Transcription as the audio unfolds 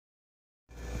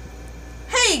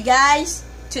Hey guys!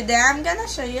 Today I'm gonna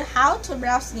show you how to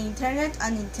browse the internet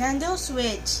on Nintendo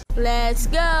Switch. Let's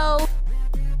go!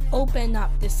 Open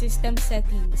up the system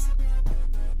settings.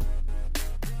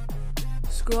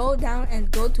 Scroll down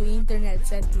and go to internet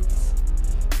settings.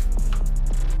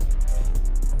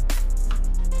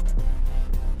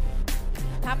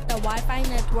 Tap the Wi-Fi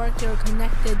network you're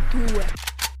connected to.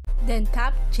 Then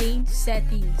tap change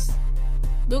settings.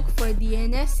 Look for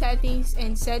DNS settings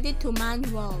and set it to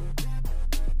manual.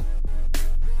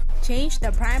 Change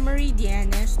the primary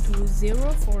DNS to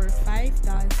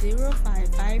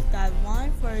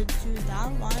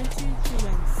 045.055.142.122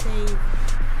 and save.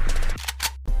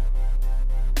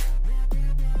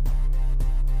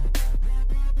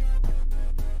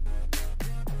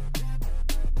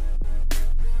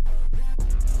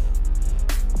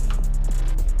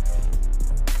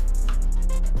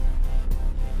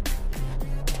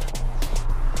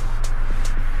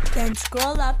 Then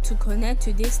scroll up to connect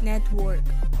to this network.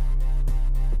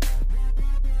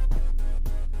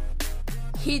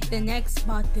 Hit the next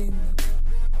button.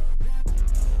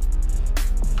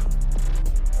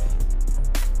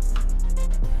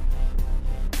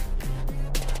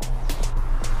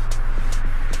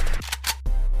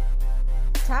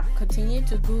 Tap continue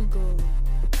to Google.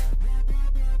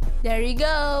 There you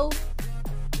go!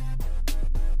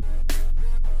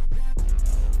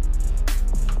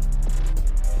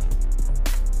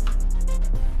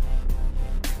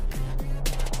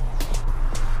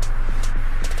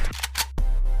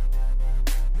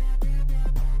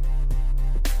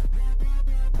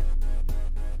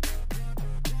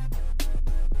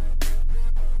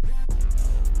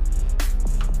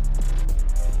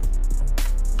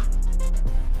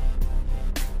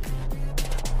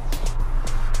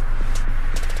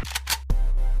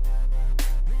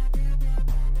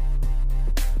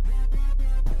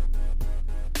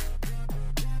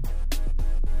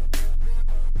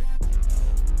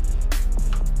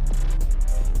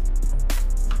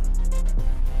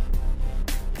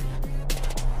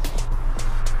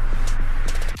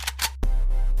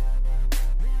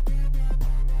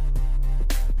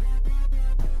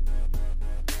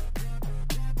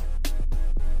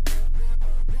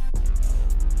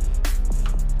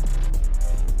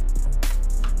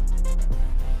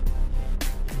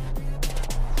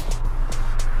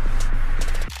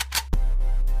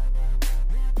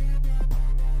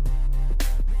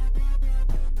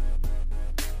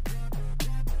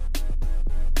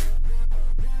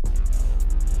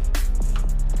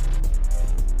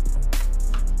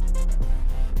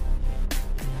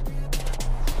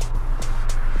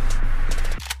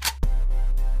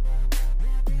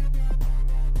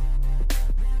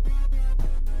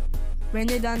 When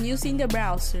you're done using the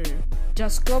browser,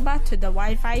 just go back to the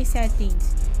Wi-Fi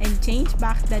settings and change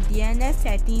back the DNS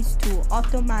settings to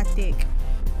automatic.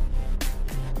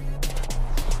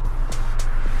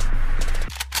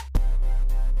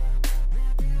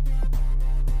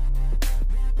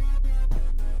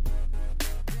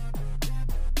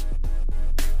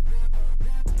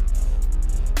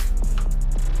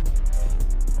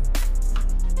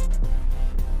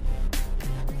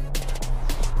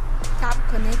 Tap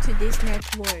connect to this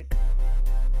network.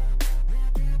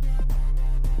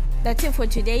 That's it for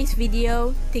today's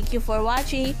video. Thank you for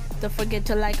watching. Don't forget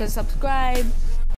to like and subscribe.